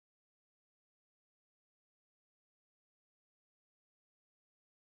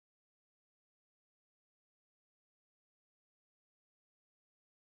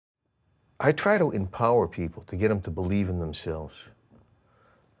I try to empower people, to get them to believe in themselves.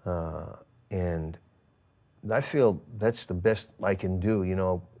 And I feel that's the best I can do, you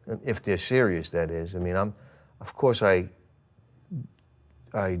know, if they're serious, that is. I mean, of course I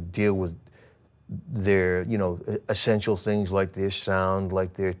deal with their, you know, essential things like their sound,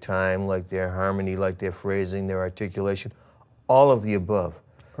 like their time, like their harmony, like their phrasing, their articulation, all of the above.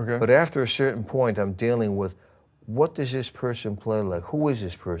 Okay. But after a certain point, I'm dealing with, what does this person play like? Who is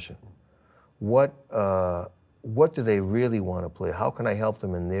this person? What do they really want to play? How can I help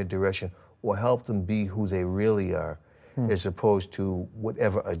them in their direction, or help them be who they really are, as opposed to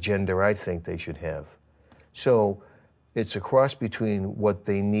whatever agenda I think they should have? So it's a cross between what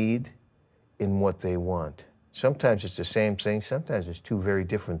they need and what they want. Sometimes it's the same thing, sometimes it's two very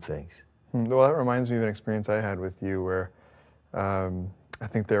different things. Well, that reminds me of an experience I had with you where I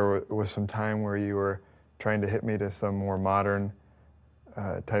think there was some time where you were trying to hit me to some more modern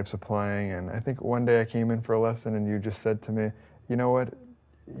types of playing, and I think one day I came in for a lesson and you just said to me, you know what,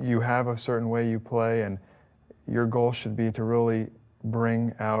 you have a certain way you play, and your goal should be to really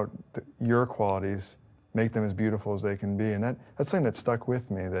bring out your qualities, make them as beautiful as they can be. And that's something that stuck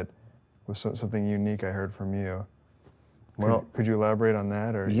with me, that was something unique I heard from you. Well, could you elaborate on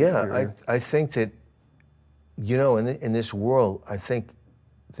that? Or yeah, I think that, you know, in this world, I think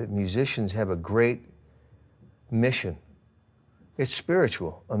that musicians have a great mission. It's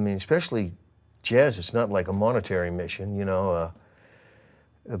spiritual. I mean, especially jazz, it's not like a monetary mission, you know,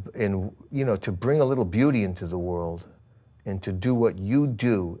 and, you know, to bring a little beauty into the world and to do what you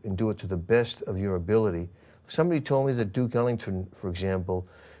do and do it to the best of your ability. Somebody told me that Duke Ellington, for example,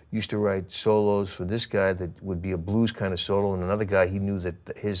 used to write solos for this guy that would be a blues kind of solo, and another guy, he knew that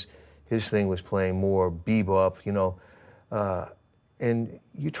his thing was playing more bebop, you know. And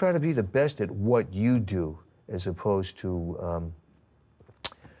you try to be the best at what you do as opposed to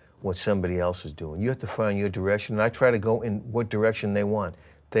what somebody else is doing. You have to find your direction, and I try to go in what direction they want.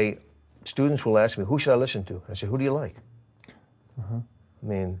 Students will ask me, who should I listen to? I say, who do you like? I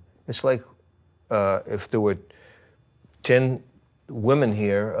mean, it's like if there were 10 women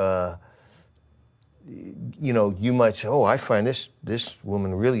here, you know, you might say, oh, I find this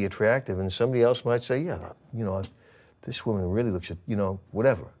woman really attractive, and somebody else might say, yeah, you know, this woman really looks at, you know,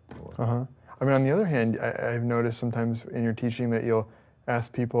 whatever. I mean, on the other hand, I've noticed sometimes in your teaching that you'll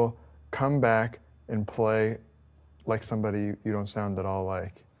ask people, come back and play like somebody you don't sound at all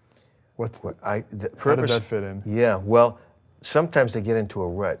like. How does that fit in? Yeah, well, sometimes they get into a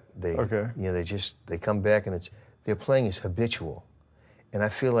rut. Okay. You know, they come back and their playing is habitual. And I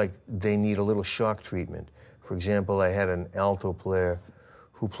feel like they need a little shock treatment. For example, I had an alto player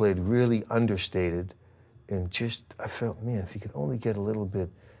who played really understated, and I felt, man, if he could only get a little bit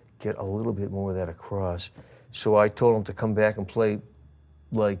more of that across. So I told him to come back and play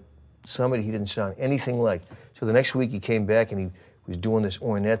like somebody he didn't sound anything like. So the next week he came back and he was doing this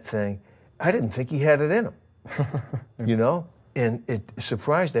ornette thing. I didn't think he had it in him, you know? And it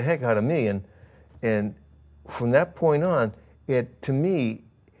surprised the heck out of me. And from that point on, to me,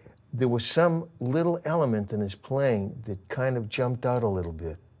 there was some little element in his playing that kind of jumped out a little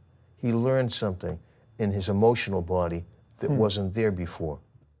bit. He learned something in his emotional body that wasn't there before.